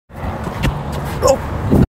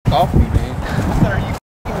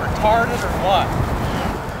what?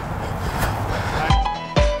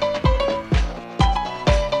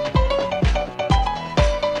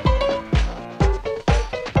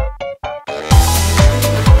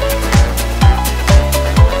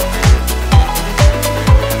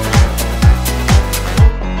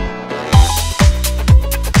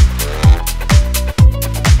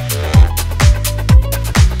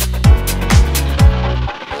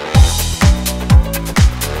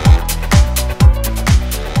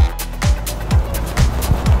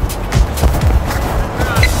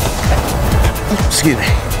 Excuse me.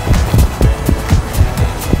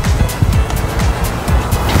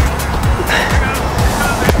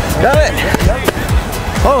 Got it.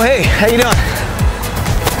 Oh, hey, how you doing?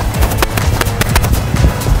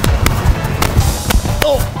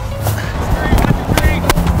 Oh.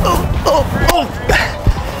 Oh, oh, oh.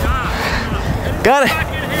 Got it.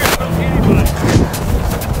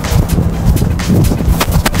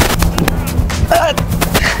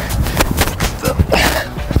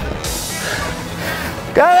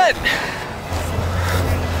 Got it!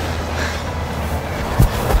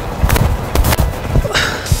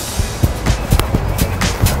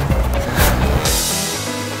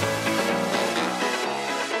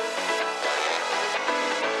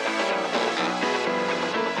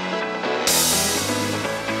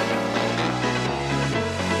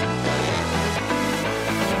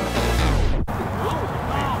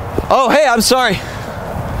 Oh, hey, I'm sorry.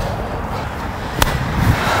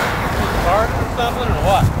 Something or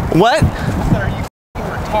what? What? Are you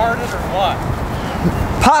retarded or what?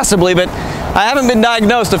 Possibly, but I haven't been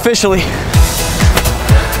diagnosed officially.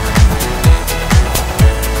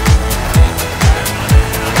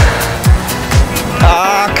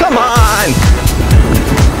 Ah, come on!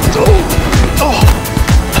 Oh, oh.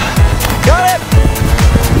 Got it!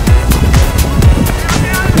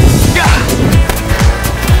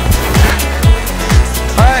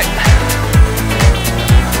 All right.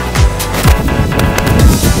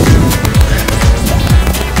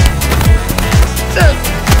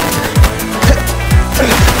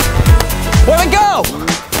 Where'd it go?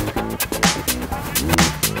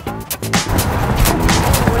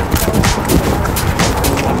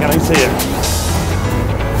 Can I see it?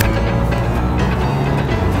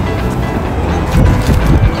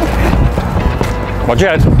 Watch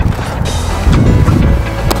out.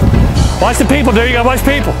 Watch the people, dude. You gotta watch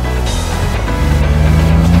people.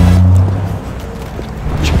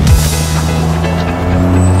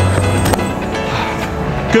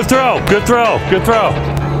 Good throw, good throw, good throw.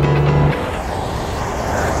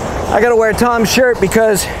 I gotta wear Tom's shirt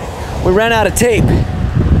because we ran out of tape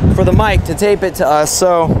for the mic to tape it to us,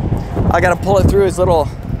 so I gotta pull it through his little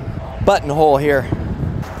buttonhole here.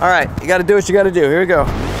 All right, you gotta do what you gotta do. Here we go.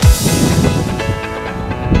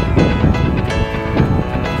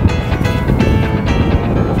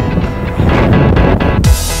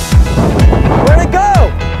 Where'd it go?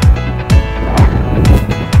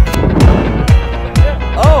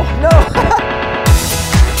 Oh, no.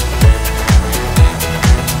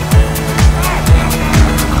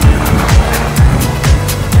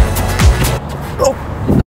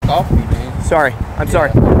 Sorry, I'm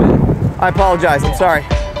sorry. I apologize, I'm sorry.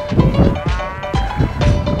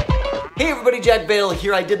 Hey everybody, Jack Vale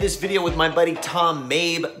here. I did this video with my buddy Tom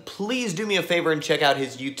Mabe. Please do me a favor and check out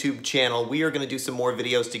his YouTube channel. We are gonna do some more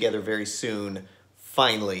videos together very soon,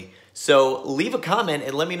 finally. So leave a comment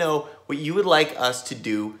and let me know what you would like us to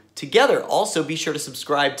do together. Also, be sure to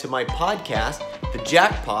subscribe to my podcast, The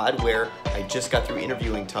Jack Pod, where I just got through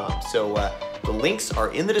interviewing Tom. So the links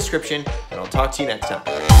are in the description, and I'll talk to you next time.